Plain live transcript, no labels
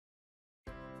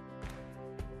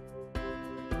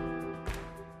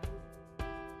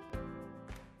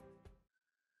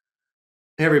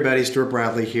Hey everybody, Stuart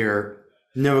Bradley here.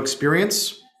 No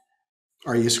experience?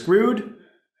 Are you screwed?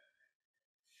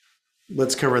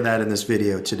 Let's cover that in this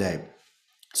video today.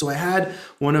 So I had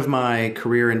one of my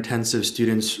career intensive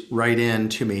students write in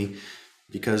to me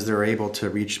because they're able to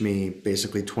reach me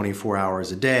basically 24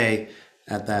 hours a day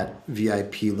at that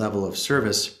VIP level of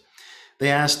service. They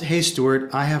asked, hey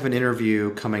Stuart, I have an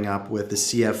interview coming up with the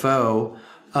CFO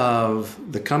of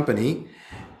the company,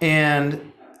 and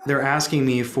they're asking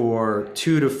me for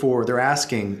they're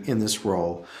asking in this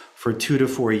role for 2 to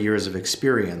 4 years of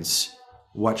experience.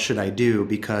 What should I do?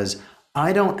 Because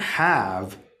I don't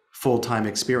have full-time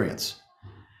experience.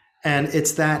 And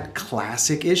it's that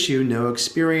classic issue, no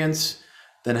experience,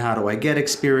 then how do I get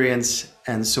experience,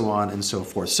 and so on and so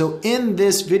forth. So in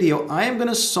this video, I am going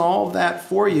to solve that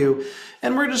for you.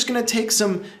 And we're just going to take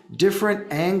some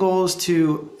different angles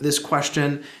to this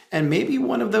question, and maybe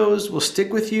one of those will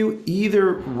stick with you.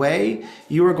 Either way,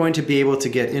 you are going to be able to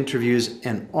get interviews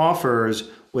and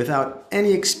offers without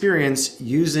any experience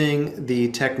using the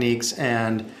techniques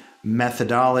and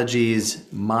methodologies,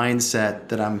 mindset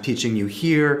that I'm teaching you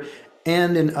here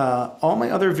and in all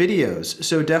my other videos.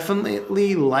 So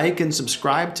definitely like and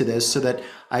subscribe to this so that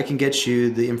I can get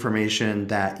you the information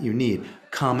that you need.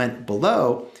 Comment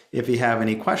below if you have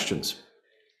any questions.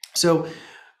 So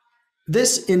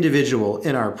this individual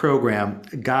in our program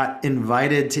got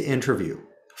invited to interview.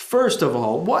 First of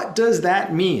all, what does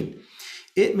that mean?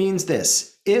 It means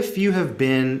this: if you have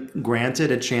been granted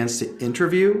a chance to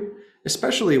interview,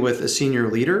 especially with a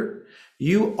senior leader,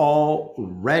 you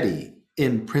already,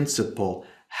 in principle,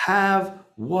 have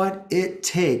what it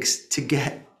takes to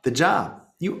get the job.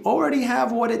 You already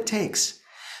have what it takes.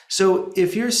 So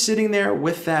if you're sitting there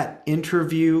with that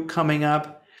interview coming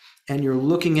up and you're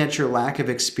looking at your lack of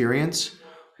experience,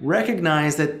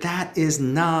 recognize that that is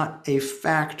not a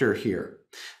factor here.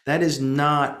 That is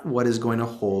not what is going to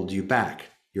hold you back.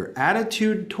 Your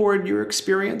attitude toward your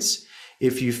experience,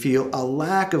 if you feel a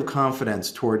lack of confidence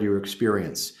toward your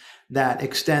experience, that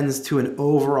extends to an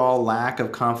overall lack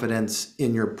of confidence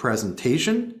in your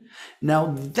presentation,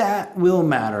 now that will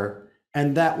matter.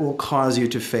 And that will cause you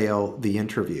to fail the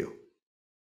interview.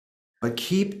 But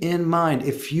keep in mind,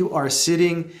 if you are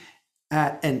sitting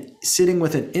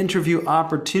with an interview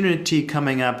opportunity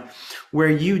coming up where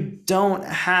you don't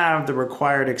have the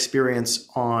required experience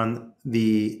on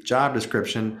the job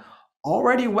description,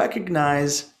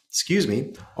 recognize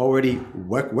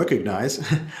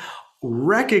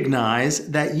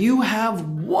that you have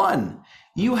won.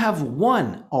 You have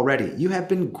won already. You have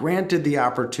been granted the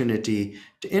opportunity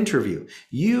to interview.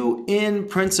 You, in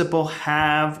principle,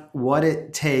 have what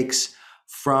it takes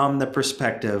from the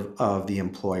perspective of the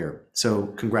employer. So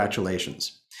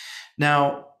congratulations.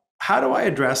 Now, how do I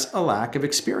address a lack of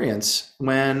experience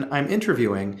when I'm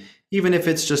interviewing, even if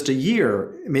it's just a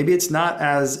year? Maybe it's not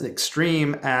as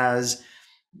extreme as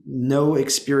no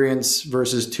experience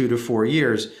versus 2 to 4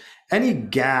 years. Any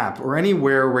gap or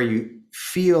anywhere where you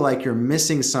feel like you're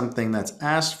missing something that's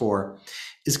asked for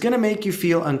is going to make you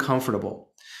feel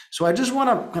uncomfortable. So I just want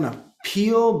to kind of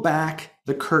peel back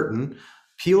the curtain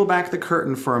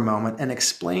for a moment and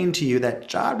explain to you that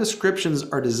job descriptions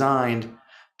are designed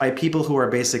by people who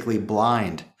are basically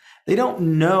blind. They don't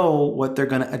know what they're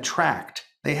going to attract.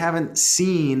 They haven't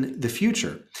seen the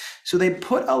future. So they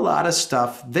put a lot of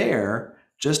stuff there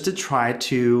just to try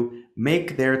to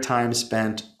make their time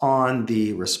spent on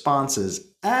the responses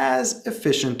as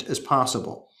efficient as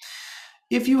possible.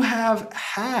 If you have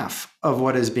half of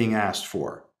what is being asked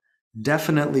for,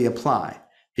 definitely apply,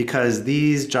 because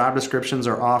these job descriptions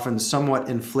are often somewhat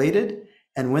inflated,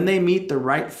 and when they meet the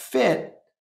right fit,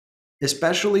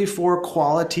 especially for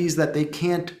qualities that they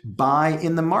can't buy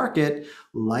in the market,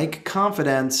 like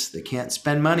confidence, they can't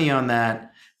spend money on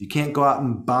that, you can't go out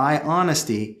and buy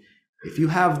honesty. If you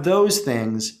have those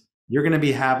things, you're going to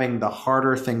be having the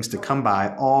harder things to come by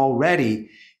already,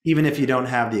 even if you don't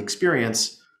have the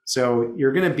experience. So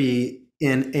you're going to be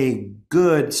in a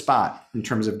good spot in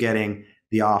terms of getting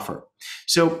the offer.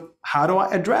 So how do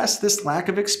I address this lack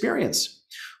of experience?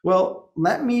 Well,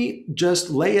 let me just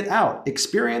lay it out.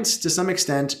 Experience, to some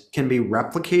extent, can be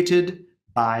replicated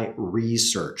by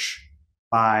research,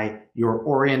 by your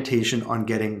orientation on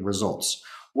getting results.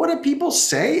 What do people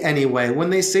say anyway when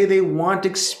they say they want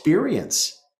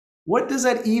experience? What does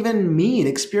that even mean?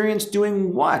 Experience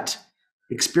doing what?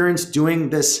 Experience doing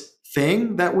this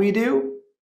thing that we do?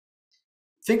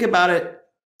 Think about it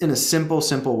in a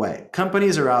simple way.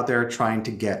 Companies are out there trying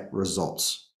to get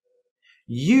results.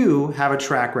 You have a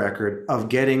track record of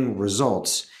getting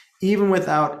results even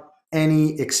without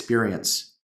any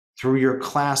experience. Through your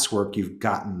classwork, you've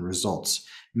gotten results.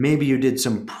 Maybe you did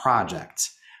some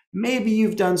projects. Maybe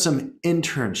you've done some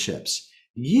internships.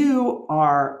 You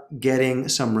are getting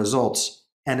some results.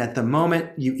 And at the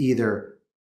moment, you either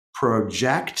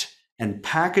project and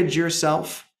package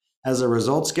yourself as a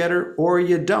results getter or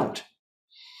you don't.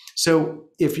 So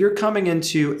if you're coming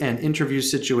into an interview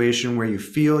situation where you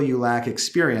feel you lack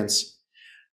experience,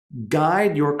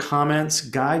 guide your comments,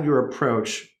 guide your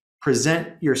approach,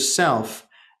 present yourself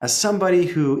as somebody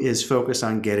who is focused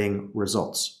on getting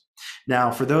results.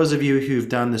 Now, for those of you who've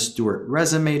done the Stewart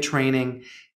resume training,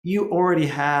 you already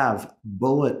have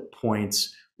bullet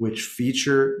points which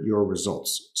feature your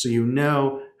results. So you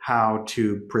know how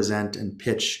to present and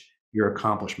pitch your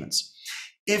accomplishments.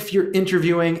 If you're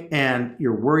interviewing and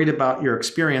you're worried about your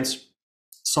experience,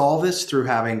 solve this through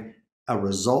having a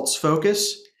results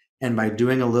focus and by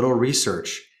doing a little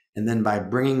research, and then by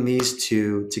bringing these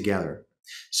two together.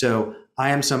 So I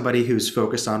am somebody who's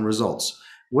focused on results.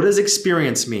 What does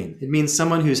experience mean? It means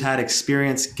someone who's had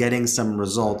experience getting some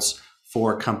results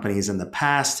for companies in the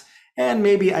past, and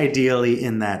maybe ideally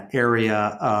in that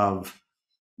area of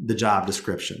the job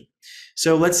description.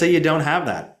 So let's say you don't have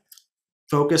that.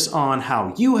 Focus on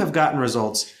how you have gotten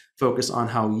results. Focus on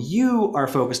how you are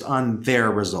focused on their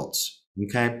results.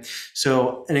 Okay.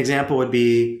 So an example would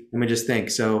be, let me just think.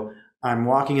 So I'm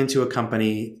walking into a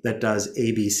company that does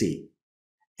ABC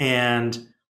and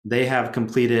they have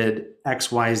completed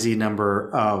XYZ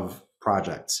number of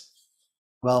projects.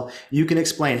 Well, you can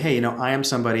explain, hey, I am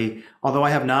somebody, although I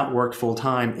have not worked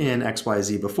full-time in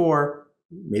XYZ before,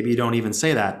 maybe you don't even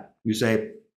say that. You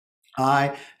say,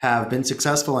 I have been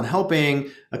successful in helping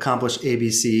accomplish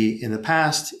ABC in the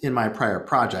past in my prior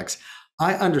projects.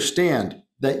 I understand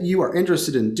that you are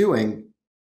interested in doing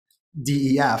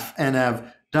DEF and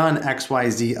have done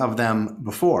XYZ of them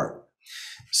before.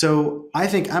 So I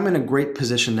think I'm in a great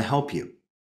position to help you.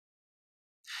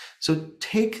 So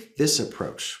take this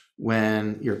approach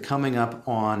when you're coming up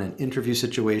on an interview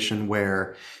situation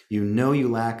where you know you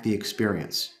lack the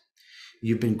experience.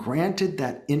 You've been granted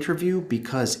that interview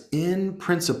because in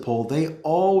principle, they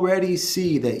already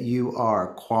see that you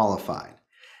are qualified.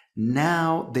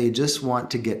 Now they just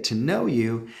want to get to know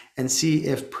you and see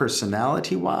if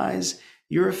personality-wise,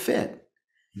 you're a fit.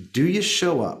 Do you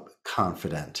show up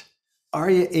confident? Are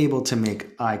you able to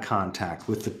make eye contact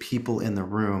with the people in the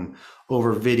room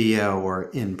over video or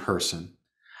in person?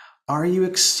 Are you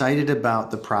excited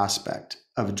about the prospect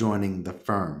of joining the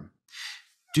firm?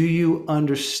 Do you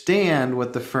understand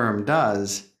what the firm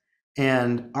does?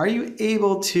 And are you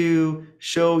able to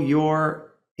show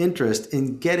your interest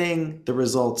in getting the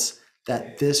results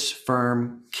that this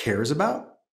firm cares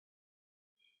about?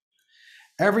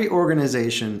 Every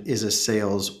organization is a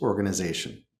sales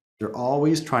organization. They're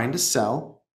always trying to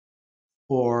sell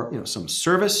or some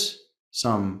service,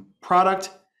 some product,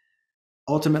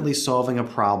 ultimately solving a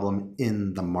problem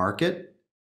in the market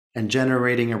and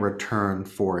generating a return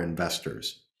for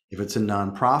investors. If it's a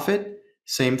nonprofit,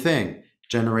 same thing,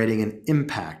 generating an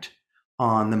impact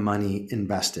on the money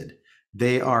invested.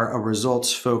 They are a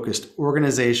results-focused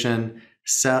organization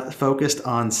focused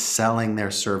on selling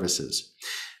their services.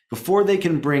 Before they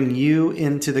can bring you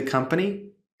into the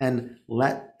company and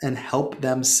help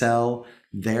them sell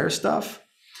their stuff,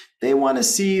 they want to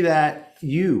see that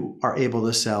you are able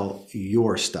to sell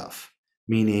your stuff,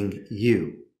 meaning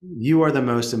you. You are the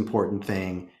most important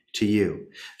thing to you.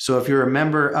 So if you're a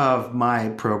member of my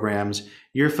programs,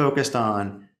 you're focused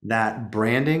on that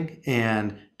branding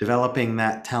and developing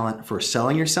that talent for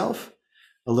selling yourself,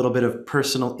 a little bit of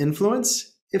personal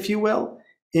influence, if you will,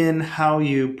 in how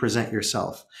you present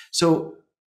yourself. So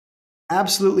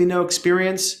absolutely no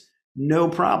experience, no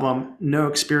problem, no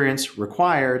experience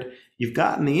required. You've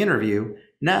gotten the interview.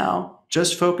 Now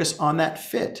just focus on that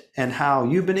fit and how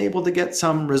you've been able to get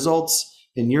some results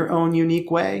in your own unique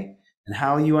way and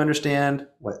how you understand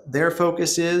what their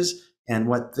focus is and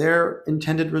what their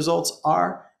intended results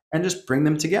are, and just bring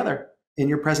them together in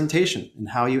your presentation and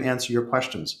how you answer your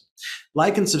questions.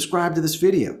 Like and subscribe to this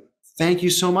video. Thank you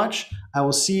so much. I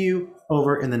will see you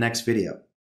over in the next video.